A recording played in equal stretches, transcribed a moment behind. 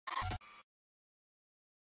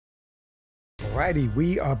Alrighty,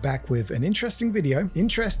 we are back with an interesting video.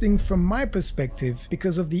 Interesting from my perspective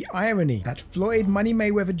because of the irony that Floyd Money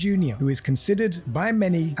Mayweather Jr., who is considered by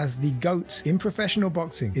many as the GOAT in professional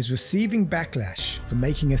boxing, is receiving backlash for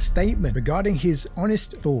making a statement regarding his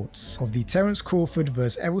honest thoughts of the Terence Crawford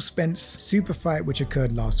vs Errol Spence super fight which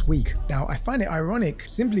occurred last week. Now, I find it ironic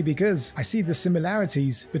simply because I see the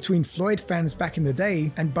similarities between Floyd fans back in the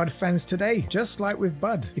day and Bud fans today. Just like with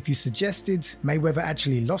Bud, if you suggested Mayweather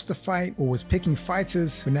actually lost a fight or was picking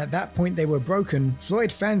fighters when at that point they were broken,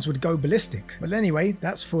 Floyd fans would go ballistic. But anyway,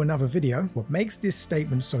 that's for another video. What makes this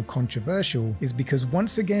statement so controversial is because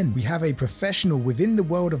once again we have a professional within the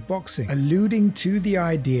world of boxing alluding to the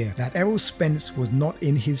idea that Errol Spence was not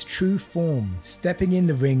in his true form stepping in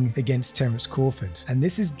the ring against Terence Crawford, and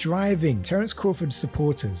this is driving Terence Crawford's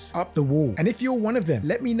supporters up the wall. And if you're one of them,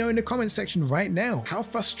 let me know in the comment section right now how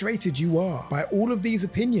frustrated you are by all of these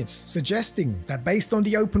opinions suggesting that based on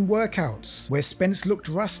the open workouts where Spence looked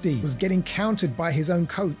rusty, was getting countered by his own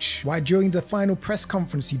coach, why during the final press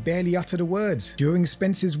conference he barely uttered a word, during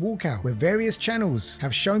Spence's walkout, where various channels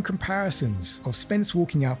have shown comparisons of Spence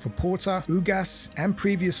walking out for Porter, Ugas and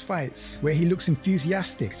previous fights where he looks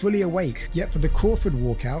enthusiastic, fully awake, yet for the Crawford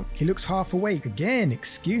walkout he looks half awake. Again,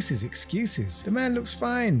 excuses. The man looks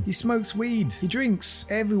fine, he smokes weed, he drinks.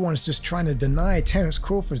 Everyone's just trying to deny Terence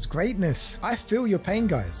Crawford's greatness. I feel your pain,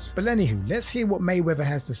 guys. But anywho, let's hear what Mayweather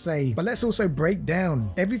has to say, but let's also break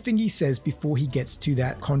down everything he says before he gets to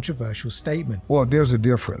that controversial statement. Well, there's a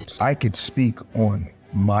difference. I could speak on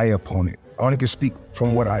my opponent. I only can speak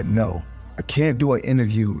from what I know. I can't do an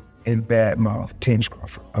interview and badmouth Terence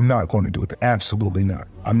Crawford. I'm not going to do it. Absolutely not.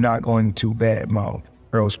 I'm not going to badmouth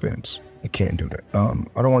Errol Spence. I can't do that.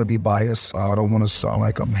 I don't want to be biased. I don't want to sound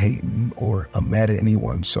like I'm hating or I'm mad at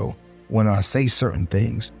anyone. So when I say certain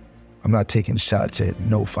things, I'm not taking shots at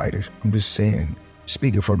no fighters. I'm just saying,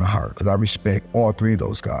 speaking from the heart, because I respect all three of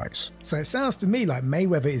those guys. So it sounds to me like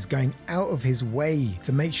Mayweather is going out of his way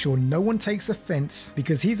to make sure no one takes offense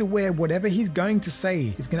because he's aware whatever he's going to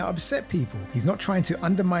say is going to upset people. He's not trying to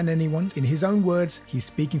undermine anyone. In his own words, he's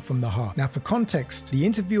speaking from the heart. Now, for context, the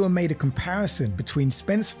interviewer made a comparison between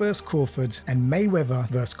Spence vs Crawford and Mayweather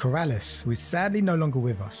vs Corrales, who is sadly no longer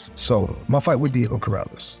with us. So my fight with Diego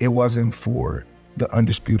Corrales, it wasn't for the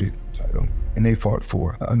undisputed title, and they fought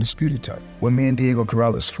for an undisputed title. When me and Diego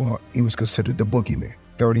Corrales fought, he was considered the boogeyman.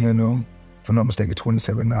 30-0, if I'm not mistaken,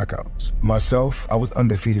 27 knockouts. Myself, I was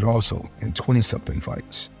undefeated also in 20-something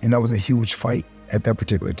fights, and that was a huge fight at that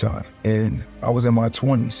particular time. And I was in my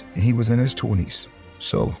 20s, and he was in his 20s,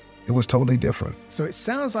 so it was totally different. So it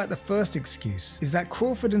sounds like the first excuse is that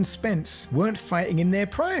Crawford and Spence weren't fighting in their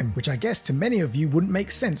prime, which I guess to many of you wouldn't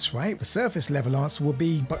make sense, right? The surface level answer will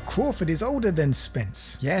be, but Crawford is older than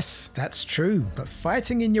Spence. Yes, that's true, but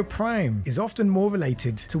fighting in your prime is often more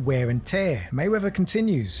related to wear and tear. Mayweather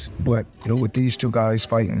continues. But, with these two guys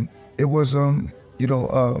fighting, it was,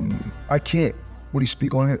 I can't really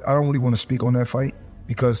speak on it. I don't really want to speak on that fight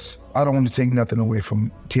because I don't want to take nothing away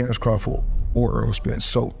from Terence Crawford or Errol Spence.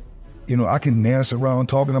 So, I can dance around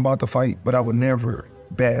talking about the fight, but I would never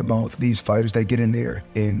badmouth these fighters that get in there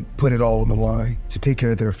and put it all on the line to take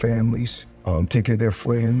care of their families, take care of their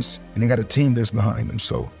friends, and they got a team that's behind them.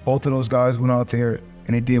 So both of those guys went out there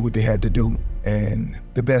and they did what they had to do, and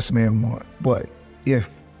the best man won. But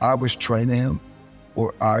if I was training him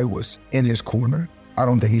or I was in his corner, I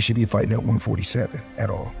don't think he should be fighting at 147 at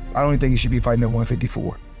all. I don't think he should be fighting at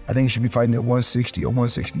 154. I think he should be fighting at 160 or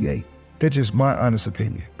 168. That's just my honest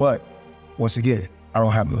opinion. But once again, I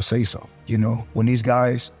don't have no say so. When these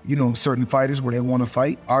guys, certain fighters where they want to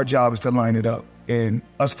fight, our job is to line it up. And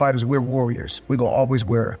us fighters, we're warriors. We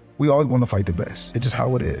always want to fight the best. It's just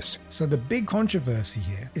how it is. So the big controversy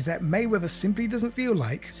here is that Mayweather simply doesn't feel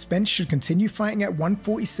like Spence should continue fighting at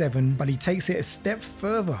 147, but he takes it a step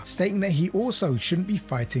further, stating that he also shouldn't be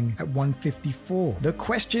fighting at 154. The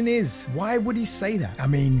question is, why would he say that? I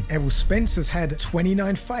mean, Errol Spence has had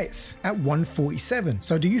 29 fights at 147.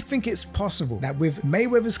 So do you think it's possible that with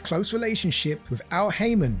Mayweather's close relationship with Al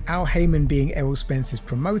Heyman being Errol Spence's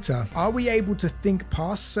promoter, are we able to think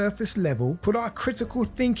past surface level, put our critical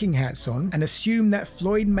thinking hats on, and assume that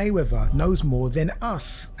Floyd Mayweather knows more than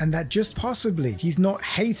us, and that just possibly he's not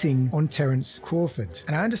hating on Terence Crawford?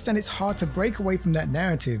 And I understand it's hard to break away from that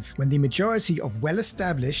narrative when the majority of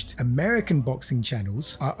well-established American boxing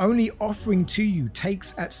channels are only offering to you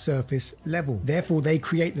takes at surface level. Therefore, they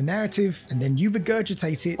create the narrative and then you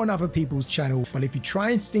regurgitate it on other people's channel. But if you try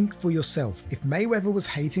and think for yourself, if Mayweather was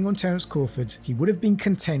hating on Terence Crawford, he would have been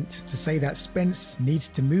content to say that Spence needs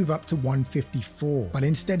to move up to 154. But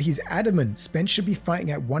instead Floyd, he's adamant Spence should be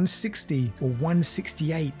fighting at 160 or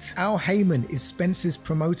 168. Al Heyman is Spence's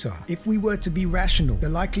promoter. If we were to be rational, the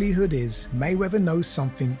likelihood is Mayweather knows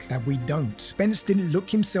something that we don't. Spence didn't look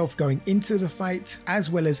himself going into the fight as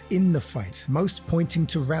well as in the fight, most pointing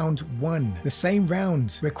to round 1, the same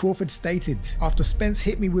round where Crawford stated, "After Spence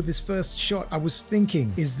hit me with his first shot, I was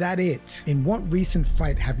thinking, is that it?" In what recent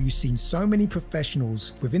fight have you seen so many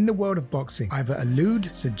professionals within the world of boxing either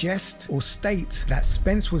allude, suggest, or state that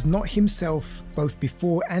Spence was not himself both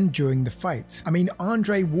before and during the fight? I mean,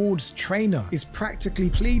 Andre Ward's trainer is practically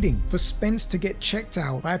pleading for Spence to get checked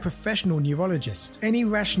out by a professional neurologist. Any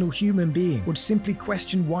rational human being would simply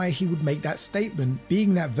question why he would make that statement,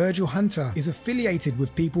 being that Virgil Hunter is affiliated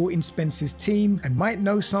with people in Spence's team and might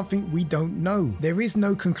know something we don't know. There is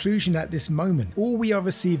no conclusion at this moment. All we are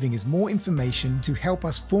receiving is more information to help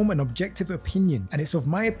us form an objective opinion, and it's of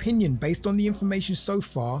my opinion based on the information so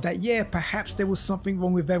far that yeah, perhaps there was something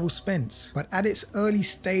wrong with Errol Spence, but at its early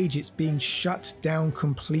stage it's being shut down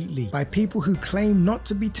completely by people who claim not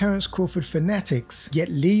to be Terence Crawford fanatics yet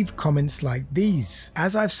leave comments like these.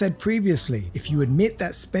 As I've said previously, if you admit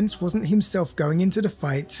that Spence wasn't himself going into the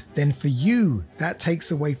fight, then for you that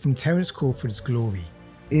takes away from Terence Crawford's glory.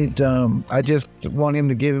 I just want him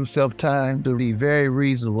to give himself time to be very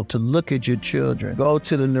reasonable, to look at your children. Go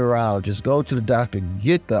to the neurologist, go to the doctor,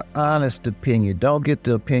 get the honest opinion. Don't get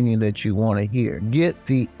the opinion that you want to hear. Get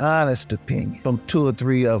the honest opinion from 2 or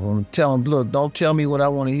 3 of them. Tell them, look, don't tell me what I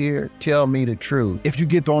want to hear. Tell me the truth. If you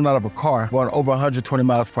get thrown out of a car going over 120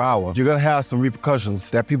 miles per hour, you're going to have some repercussions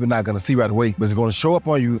that people are not going to see right away, but it's going to show up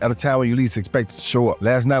on you at a time when you least expect it to show up.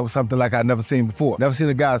 Last night was something like I'd never seen before. Never seen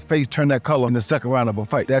a guy's face turn that color in the second round of a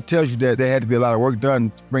fight. That tells you that there had to be a lot of work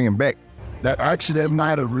done to bring him back. That accident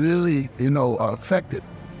might have really, affected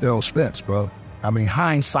Errol Spence, bro. I mean,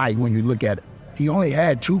 hindsight, when you look at it, he only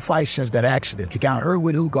had 2 fights since that accident. He got hurt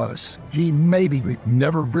with Ugas. He maybe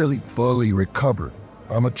never really fully recovered.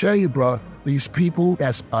 I'm gonna tell you, bro, these people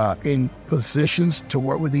that's in positions to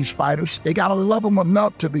work with these fighters, they gotta love them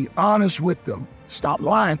enough to be honest with them. Stop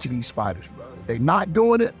lying to these fighters, bro. They're not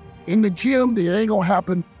doing it in the gym. It ain't gonna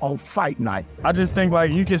happen on fight night. I just think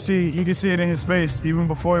like you can see it in his face even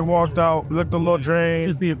before he walked out. He looked a little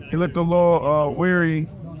drained. He looked a little weary.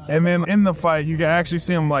 And then in the fight, you can actually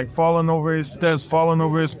see him like falling over his steps, falling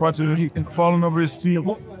over his punches, falling over his feet.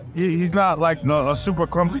 He's not like a super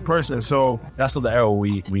clumsy person. So that's not the Errol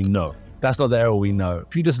we know. That's not the Errol we know.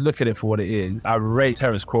 If you just look at it for what it is, I rate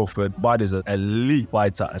Terence Crawford. Biden is an elite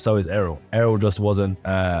fighter, and so is Errol. Errol just wasn't,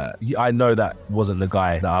 I know that wasn't the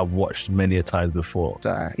guy that I've watched many a times before.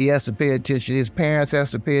 He has to pay attention. His parents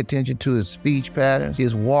has to pay attention to his speech patterns,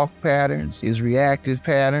 his walk patterns, his reactive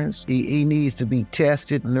patterns. He needs to be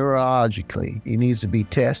tested neurologically. He needs to be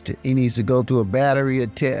tested. He needs to go through a battery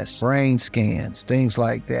of tests, brain scans, things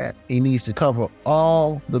like that. He needs to cover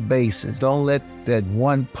all the bases. Don't let that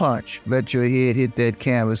one punch, let your head hit that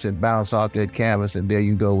canvas and bounce off that canvas, and there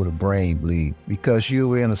you go with a brain bleed. Because you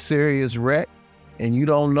were in a serious wreck and you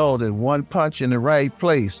don't know that one punch in the right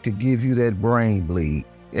place could give you that brain bleed.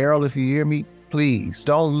 Errol, if you hear me, please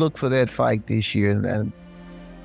don't look for that fight this year. And